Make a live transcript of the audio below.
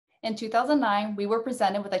In 2009, we were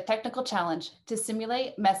presented with a technical challenge to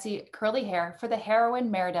simulate messy, curly hair for the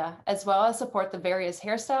heroine Merida, as well as support the various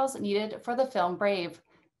hairstyles needed for the film Brave.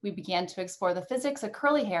 We began to explore the physics of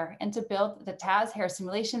curly hair and to build the Taz hair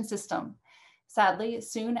simulation system. Sadly,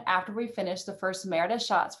 soon after we finished the first Merida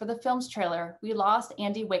shots for the film's trailer, we lost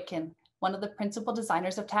Andy Witkin, one of the principal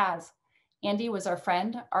designers of Taz. Andy was our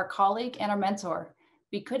friend, our colleague, and our mentor.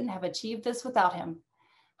 We couldn't have achieved this without him.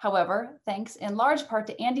 However, thanks in large part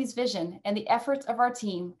to Andy's vision and the efforts of our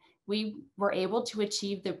team, we were able to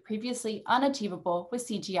achieve the previously unachievable with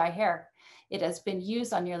CGI hair. It has been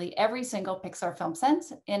used on nearly every single Pixar film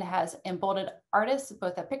since and has emboldened artists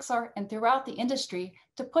both at Pixar and throughout the industry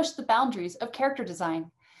to push the boundaries of character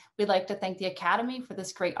design. We'd like to thank the Academy for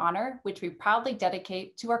this great honor, which we proudly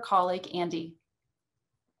dedicate to our colleague, Andy.